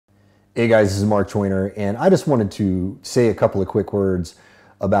Hey guys, this is Mark Joyner, and I just wanted to say a couple of quick words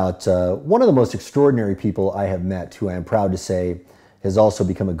about one of the most extraordinary people I have met, who I am proud to say has also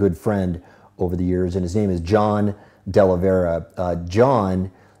become a good friend over the years, and his name is John Delavera.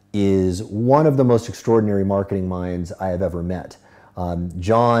 John is one of the most extraordinary marketing minds I have ever met.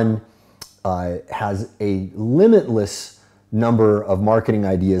 John has a limitless number of marketing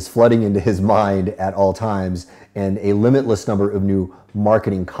ideas flooding into his mind at all times, and a limitless number of new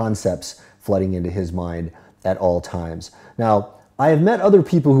marketing concepts flooding into his mind at all times. Now, I have met other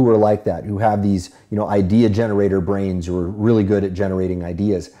people who are like that, who have these, idea generator brains, who are really good at generating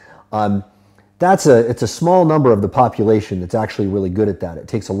ideas. It's a small number of the population that's actually really good at that. It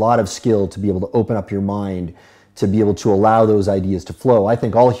takes a lot of skill to be able to open up your mind, to be able to allow those ideas to flow. I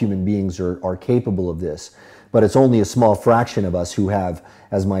think all human beings are capable of this, but it's only a small fraction of us who have,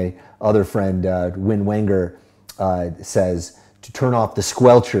 as my other friend Win Wenger says, to turn off the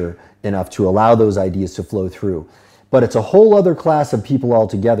squelcher enough to allow those ideas to flow through. But it's a whole other class of people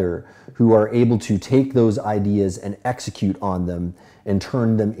altogether who are able to take those ideas and execute on them and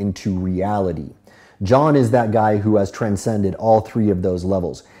turn them into reality. John is that guy who has transcended all three of those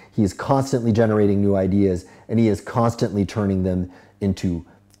levels. He is constantly generating new ideas, and he is constantly turning them into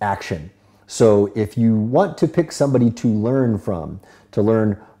action. So if you want to pick somebody to learn from, to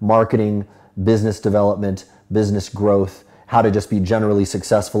learn marketing, business development, business growth, how to just be generally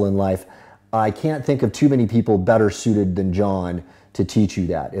successful in life, I can't think of too many people better suited than John to teach you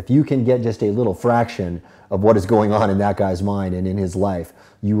that. If you can get just a little fraction of what is going on in that guy's mind and in his life,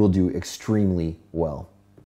 you will do extremely well.